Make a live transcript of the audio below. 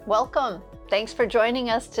Welcome. Thanks for joining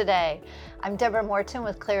us today. I'm Debra Morton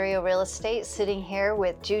with Clario Real Estate, sitting here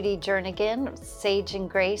with Judy Jernigan, Sage and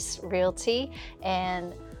Grace Realty,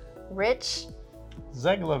 and Rich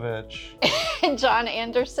Zeglovich and John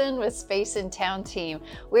Anderson with Space in Town team.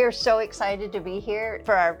 We are so excited to be here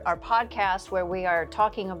for our podcast where we are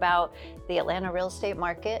talking about the Atlanta real estate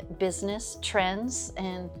market, business, trends,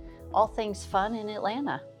 and all things fun in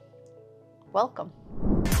Atlanta. Welcome.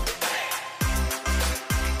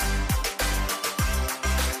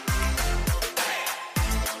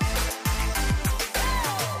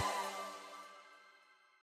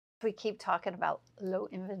 We keep talking about low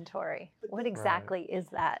inventory. What exactly is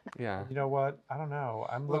that? Yeah. You know what? I don't know.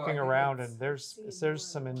 I'm looking around and there's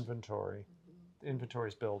some inventory.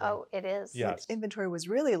 Inventory's building. Oh, it is? Yes. Inventory was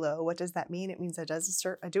really low. What does that mean? It means I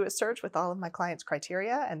do a search with all of my clients'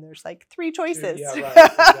 criteria, and there's like 3 choices. Yeah, right,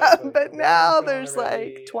 exactly. But now there's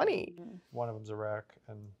like 20. One of them's a wreck,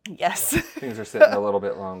 and Yes. Things are sitting a little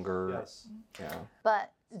bit longer. yes. Yeah.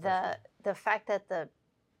 But the fact that the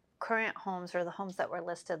current homes or the homes that were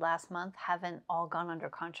listed last month haven't all gone under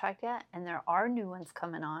contract yet, and there are new ones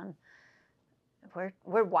coming on.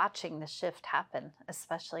 We're watching the shift happen,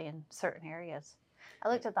 especially in certain areas. I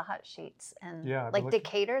looked at the hot sheets, and like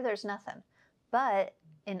Decatur, there's nothing. But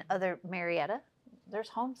in other Marietta, there's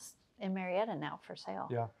homes in Marietta now for sale.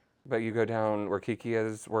 Yeah. But you go down where Kiki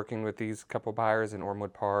is working with these couple buyers in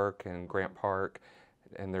Ormwood Park and Grant Park,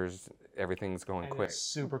 and everything's going And quick. it's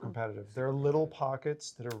super competitive. There are little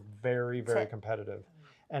pockets that are very, very competitive.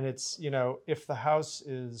 And it's, if the house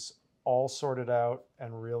is all sorted out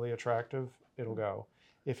and really attractive, it'll go.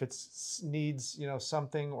 If it needs,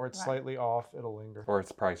 something or it's slightly off, it'll linger. Or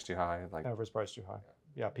it's priced too high. Like, If it's priced too high.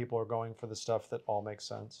 Yeah, people are going for the stuff that all makes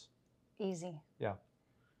sense. Easy. Yeah.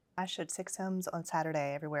 I showed 6 homes on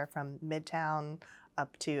Saturday, everywhere from Midtown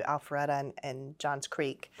up to Alpharetta and Johns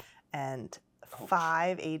Creek. And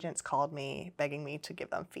 5 agents called me begging me to give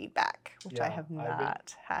them feedback, which I have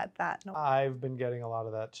not had that. No. I've been getting a lot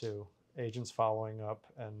of that too. Agents following up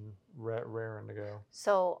and raring to go.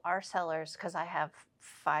 So our sellers, because I have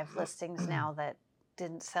 5 listings now that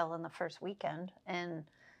didn't sell in the first weekend, and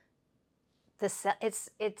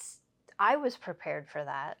I was prepared for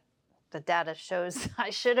that. The data shows I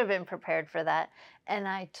should have been prepared for that, and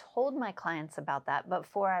I told my clients about that. But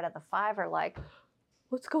 4 out of the 5 are like,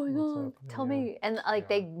 "What's going on? Tell me." And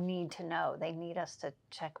they need to know. They need us to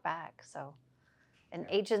check back. So, and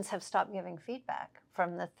agents have stopped giving feedback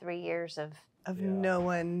from the 3 years of no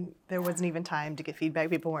one. There wasn't even time to get feedback.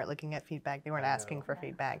 People weren't looking at feedback. They weren't asking for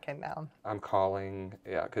feedback. And now I'm calling,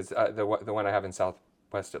 because the one I have in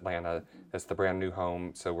Southwest Atlanta is the brand new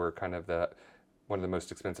home. So we're kind of one of the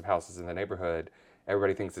most expensive houses in the neighborhood.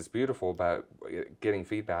 Everybody thinks it's beautiful, but getting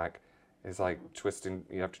feedback is like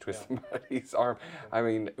you have to twist somebody's arm. I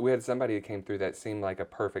mean, we had somebody who came through that seemed like a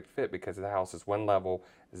perfect fit because the house is 1 level,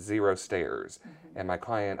 0 stairs. And my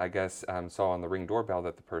client, I guess, saw on the Ring doorbell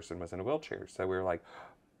that the person was in a wheelchair. So we were like,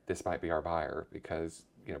 this might be our buyer because,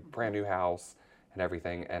 brand new house and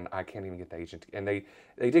everything. And I can't even get the agent. And they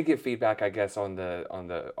did get feedback, I guess, on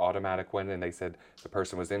the automatic one. And they said the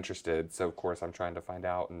person was interested. So, of course, I'm trying to find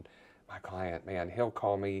out. And my client, man, he'll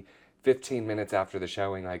call me 15 minutes after the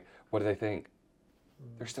showing, like, what do they think?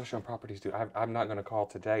 They're still showing properties, dude. I'm not going to call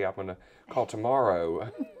today. I'm going to call tomorrow.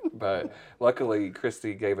 But luckily,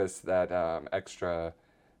 Christy gave us that extra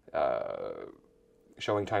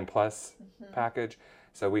Showing Time Plus package.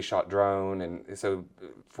 So we shot drone. And so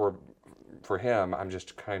for him, I'm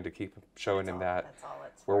just trying to keep showing him that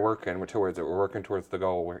we're working towards it. We're working towards the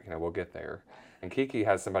goal. We'll get there. And Kiki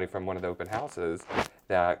has somebody from one of the open houses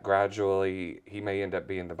that gradually he may end up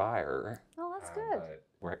being the buyer. Oh, that's good.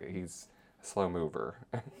 He's a slow mover.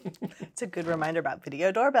 it's a good reminder about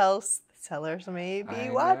video doorbells. Sellers may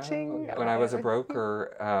be watching. When I was a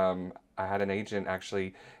broker, I had an agent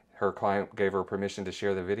actually. Her client gave her permission to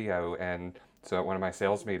share the video, and so at one of my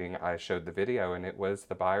sales meetings, I showed the video, and it was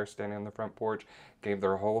the buyer standing on the front porch, gave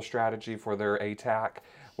their whole strategy for their ATAC,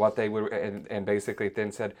 what they would, and basically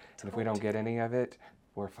then said, and if we don't get any of it,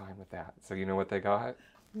 we're fine with that. So you know what they got?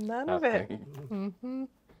 None of it. Nothing.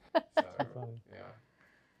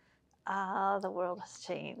 The world has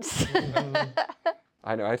changed.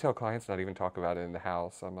 I know. I tell clients not even talk about it in the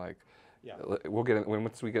house. I'm like, we'll get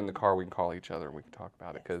once we get in the car, we can call each other and we can talk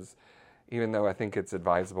about it. Because even though I think it's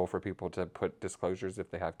advisable for people to put disclosures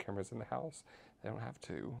if they have cameras in the house, they don't have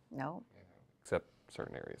to. No. Except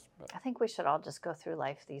certain areas. But I think we should all just go through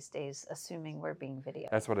life these days assuming we're being videoed.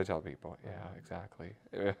 that's what I tell people. Yeah, exactly.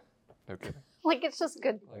 No kidding. Like it's just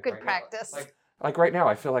good Like good right now, practice. Like right now,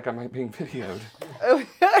 I feel like I'm being videoed. Oh,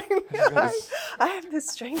 Yes. I have this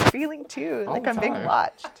strange feeling too, All like the I'm being time.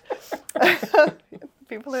 watched.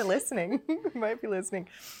 People are listening. Might be listening.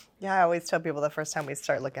 Yeah, I always tell people the first time we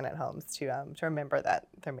start looking at homes to remember that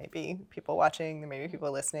there may be people watching, there may be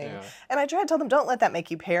people listening. Yeah. And I try to tell them, don't let that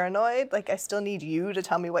make you paranoid. Like, I still need you to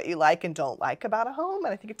tell me what you like and don't like about a home.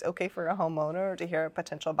 And I think it's okay for a homeowner to hear a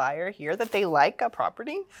potential buyer hear that they like a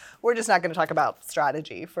property. We're just not going to talk about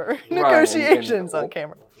strategy for Right, and- negotiations on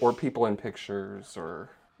camera. Or people in pictures, or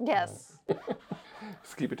Yes.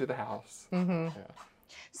 just keep it to the house. Mm-hmm. Yeah.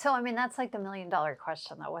 So, I mean, that's like the $1 million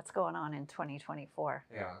question, though. What's going on in 2024?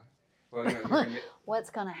 Yeah. Well, you know, What's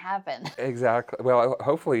going to happen? exactly. Well,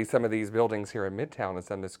 hopefully some of these buildings here in Midtown and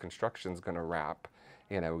some of this construction is going to wrap.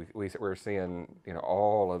 You know, we're seeing, you know,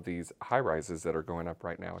 all of these high rises that are going up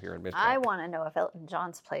right now here in Midtown. I want to know if Elton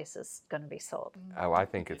John's place is going to be sold. Oh, I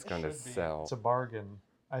think it's going to Should be. sell. It's a bargain.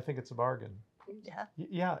 I think it's a bargain. Yeah.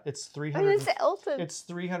 Yeah, it's But $300. it's Elton. It's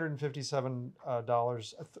 $357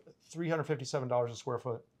 $357 a square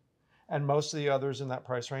foot, and most of the others in that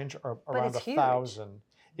price range are around it's huge. 1,000.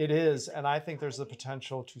 It is, and I think there's the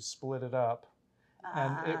potential to split it up.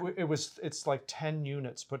 And it's like 10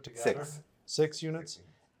 units put together. 6 units,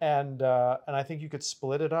 and I think you could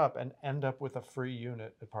split it up and end up with a free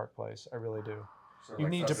unit at Park Place. I really do. You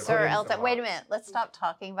need to put Sir in- Elton, wait a minute. Let's stop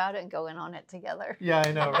talking about it and go in on it together. Yeah,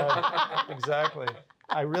 I know, right? Exactly.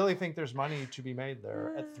 I really think there's money to be made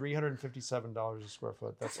there at $357 a square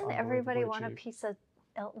foot. That's Doesn't everybody want a cheap. piece of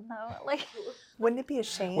Elton, though? Like, Wouldn't it be a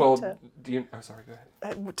shame Well, to do you? Oh, sorry. Go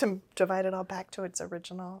ahead. to divide it all back to its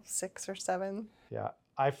original 6 or 7? Yeah,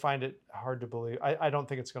 I find it hard to believe. I don't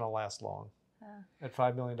think it's going to last long. At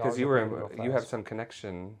 $5 million. Because I you think it'll go you have fast. some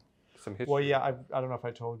connection, some history. Well, yeah, I don't know if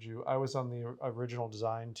I told you. I was on the original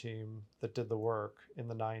design team that did the work in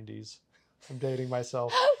the 90s. I'm dating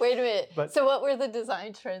myself. wait a minute. But- So what were the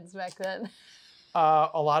design trends back then?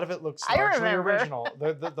 A lot of it looks I largely remember. original.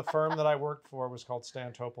 The firm that I worked for was called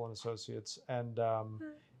Stan Topol and Associates, and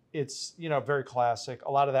it's very classic.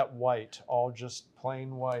 A lot of that white, all just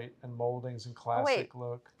plain white and moldings and classic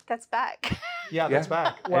look. That's back. Yeah, that's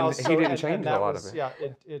back. And he didn't change that a lot of it. Yeah,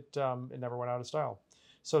 it never went out of style.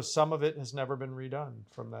 So some of it has never been redone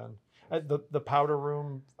from then. The powder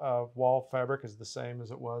room wall fabric is the same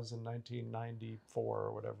as it was in 1994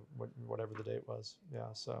 or whatever the date was. Yeah,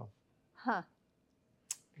 so. Huh.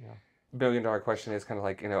 Yeah. $1 billion question is kind of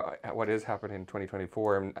like, what is happening in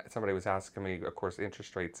 2024? And somebody was asking me, of course,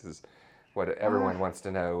 interest rates is what everyone wants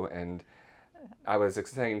to know. And I was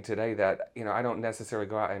saying today that, I don't necessarily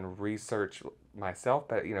go out and research myself,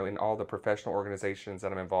 but, in all the professional organizations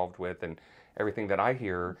that I'm involved with and everything that I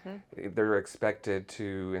hear, they're expected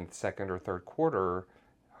to, in second or third quarter,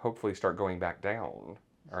 hopefully start going back down.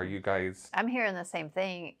 Are you guys? I'm hearing the same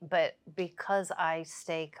thing, but because I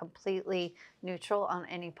stay completely neutral on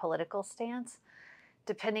any political stance,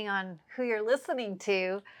 depending on who you're listening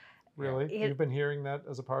to, Really? You've been hearing that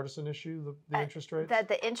as a partisan issue, the interest rates? that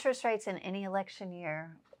the interest rates in any election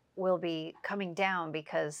year will be coming down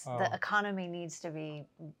because the economy needs to be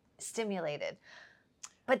stimulated.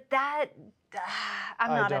 But that,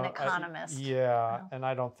 I'm not an economist. And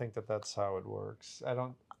I don't think that that's how it works. I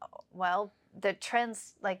don't. Well, the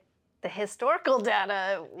trends, like the historical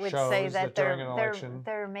data would say Shows that that during an election-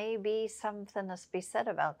 there may be something to be said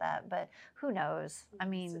about that, but who knows? I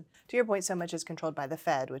mean, To your point, so much is controlled by the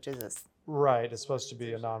Fed, which is this. Right. It's supposed to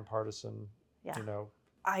be a nonpartisan, Yeah.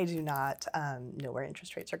 I do not know where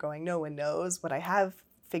interest rates are going. No one knows. What I have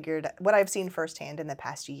figured, what I've seen firsthand in the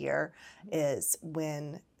past year is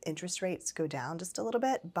when interest rates go down just a little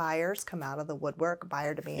bit, buyers come out of the woodwork,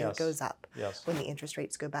 buyer demand Yes. goes up. Yes. When the interest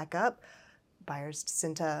rates go back up,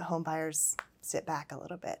 home buyers sit back a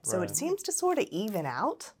little bit. So Right. it seems to sort of even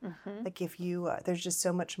out. mhm. Like if you, there's just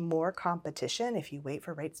so much more competition. If you wait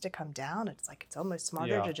for rates to come down, it's almost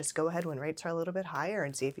smarter Yeah. to just go ahead when rates are a little bit higher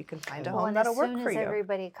and see if you can find a Well, home and that'll as work soon for as you.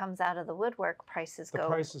 everybody comes out of the woodwork, prices The go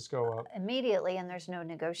prices go up. immediately, and there's no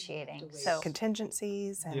negotiating. So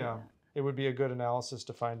Contingencies and Yeah. It would be a good analysis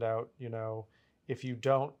to find out, if you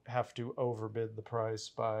don't have to overbid the price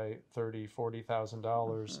by $30,000,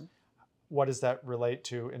 $40,000, what does that relate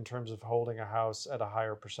to in terms of holding a house at a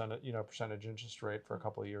higher percentage interest rate for a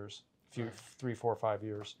couple of years, 3, 4, 5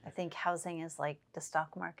 years? I think housing is like the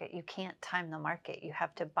stock market. You can't time the market. You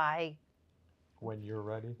have to buy When you're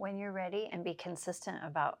ready. when you're ready and be consistent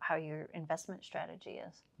about how your investment strategy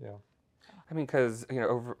is. Yeah. I mean, because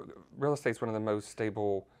real estate's one of the most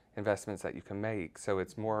stable investments that you can make. So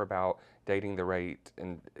it's more about dating the rate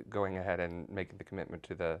and going ahead and making the commitment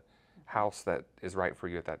to the house that is right for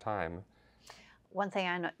you at that time. One thing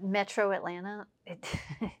I know, Metro Atlanta,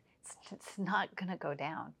 it's it's not going to go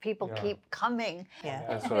down. People Yeah. keep coming. Yeah.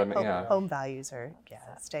 That's what I mean. Yeah. Home values are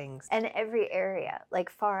staying. And every area, like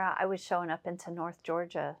far out, I was showing up into North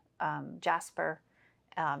Georgia, Jasper,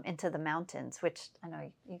 into the mountains, which I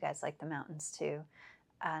know you guys like the mountains too.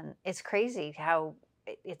 And it's crazy how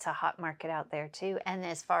it's a hot market out there too. And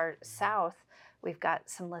as far south, we've got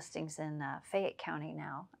some listings in Fayette County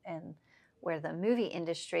now, and where the movie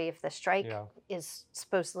industry, if the strike is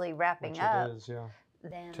supposedly wrapping Which up, it is,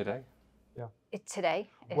 then Today. today.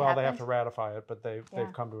 Well, they have happened. to ratify it, but they've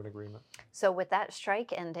Yeah. come to an agreement. So with that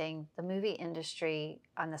strike ending, the movie industry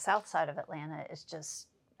on the south side of Atlanta is just,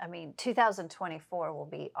 I mean, 2024 will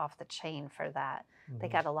be off the chain for that. They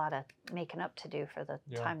got a lot of making up to do for the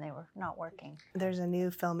time they were not working. There's a new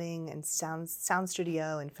filming and sound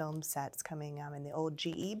studio and film sets coming in the old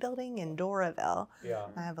GE building in Doraville. Yeah.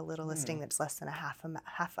 I have a little listing that's less than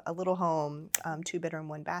a little home, 2-bedroom,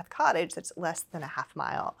 1-bath cottage that's less than a half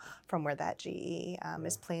mile from where that GE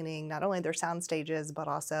is planning not only their sound stages but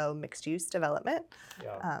also mixed use development,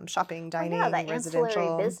 shopping, dining, the ancillary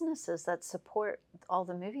residential businesses that support all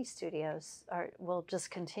the movie studios will just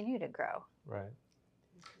continue to grow. Right.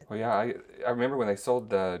 Well, yeah, I remember when they sold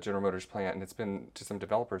the General Motors plant, and it's been to some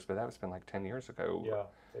developers, but that was been like 10 years ago. Yeah.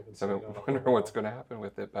 They've been So sitting I on it for a wonder while. what's going to happen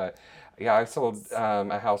with it. But yeah, I sold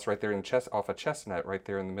a house right there off of Chestnut, right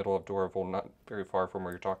there in the middle of Doraville, not very far from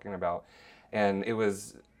where you're talking about. And it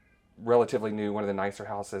was relatively new, one of the nicer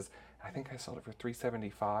houses. I think I sold it for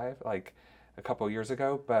 $375, like a couple of years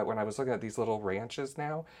ago. But when I was looking at these little ranches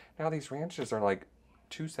now these ranches are like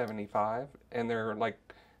 $275, and they're like,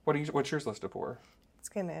 what's yours listed for? It's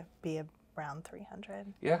going to be around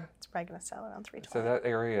 300. Yeah. It's probably going to sell around 320. So that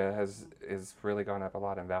area is really gone up a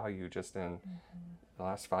lot in value just in the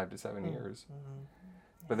last 5 to 7 years.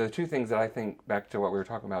 But the two things that I think, back to what we were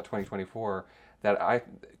talking about, 2024, that I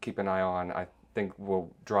keep an eye on, I think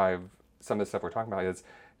will drive some of the stuff we're talking about, is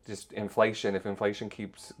just inflation. If inflation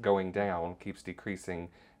keeps going down, keeps decreasing,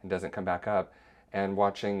 and doesn't come back up, and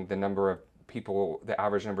watching the number of people, the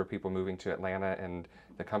average number of people moving to Atlanta and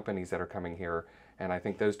the companies that are coming here. And I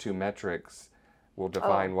think those two metrics will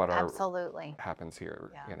define what absolutely happens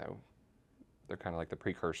here. Yeah. You know, they're kind of like the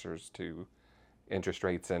precursors to interest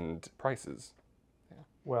rates and prices.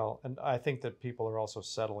 Well, and I think that people are also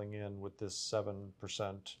settling in with this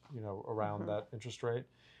 7%, around that interest rate,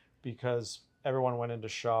 because everyone went into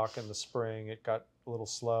shock in the spring. It got a little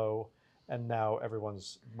slow, and now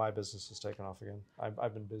my business has taken off again.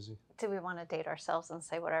 I've been busy. Do we want to date ourselves and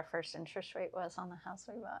say what our first interest rate was on the house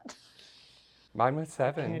we bought? Mine was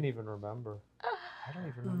I can't 7. even remember. I don't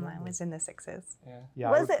even remember. Mine was in the 6s. Yeah,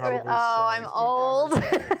 I Was would it? probably Oh, say- I'm old.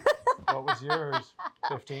 What was yours?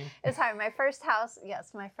 15? It's hard. My first house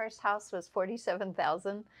was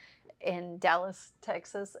 $47,000 in Dallas,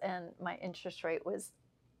 Texas, and my interest rate was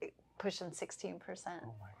pushing 16%. Oh my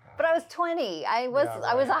God. But I was 20. I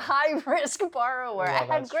was a high risk borrower. Well, I had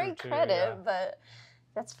that's true great too, credit, yeah. but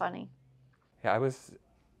that's funny. Yeah, I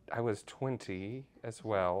was 20 as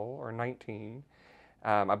well, or 19.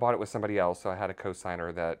 I bought it with somebody else, so I had a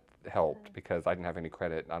co-signer that helped because I didn't have any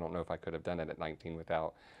credit. I don't know if I could have done it at 19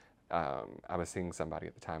 without. I was seeing somebody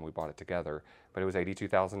at the time. We bought it together, but it was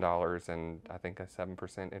 $82,000 and I think a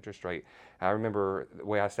 7% interest rate. I remember the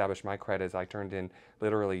way I established my credit is I turned in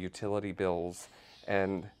literally utility bills,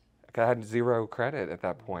 and I had 0 credit at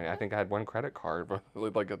that point. I think I had 1 credit card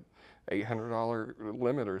with like a $800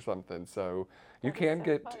 limit or something. So you can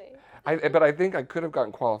get. But I think I could have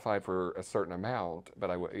gotten qualified for a certain amount, but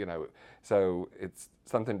so it's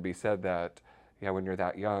something to be said that, when you're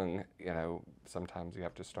that young, sometimes you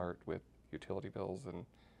have to start with utility bills and,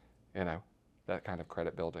 that kind of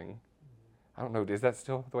credit building. I don't know, is that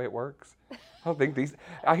still the way it works? I don't think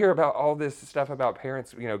I hear about all this stuff about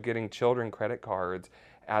parents, getting children credit cards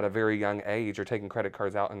at a very young age or taking credit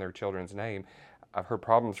cards out in their children's name. I've heard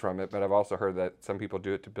problems from it, but I've also heard that some people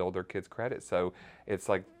do it to build their kids' credit. So it's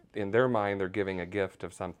like, in their mind, they're giving a gift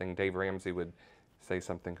of something. Dave Ramsey would say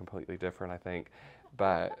something completely different, I think.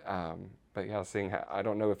 But yeah, I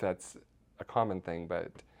don't know if that's a common thing,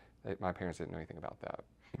 but my parents didn't know anything about that.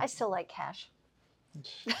 I still like cash.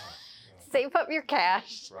 Save up your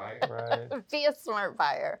cash. Right. Be a smart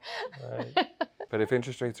buyer. Right. But if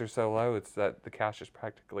interest rates are so low, it's that the cash is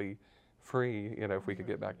practically free, if we could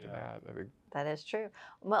get back to that. I think. That is true.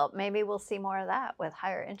 Well, maybe we'll see more of that with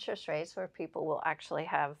higher interest rates where people will actually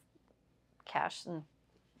have cash and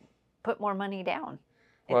put more money down.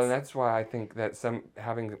 Well, and that's why I think that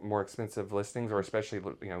having more expensive listings, or especially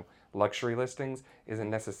luxury listings, isn't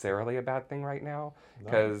necessarily a bad thing right now,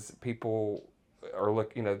 because people are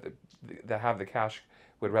that have the cash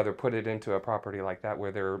would rather put it into a property like that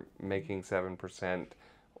where they're making 7%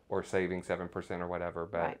 or saving 7% or whatever.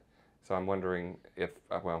 But Right. so I'm wondering if,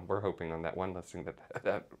 well, we're hoping on that one listing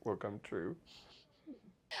that will come true.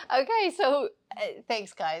 Okay, so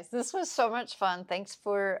thanks, guys. This was so much fun. Thanks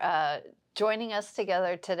for joining us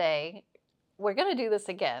together today. We're going to do this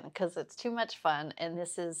again because it's too much fun, and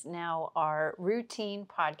this is now our routine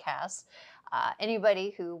podcast.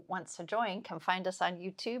 Anybody who wants to join can find us on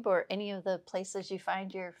YouTube or any of the places you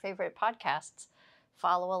find your favorite podcasts.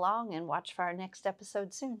 Follow along and watch for our next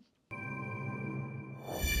episode soon.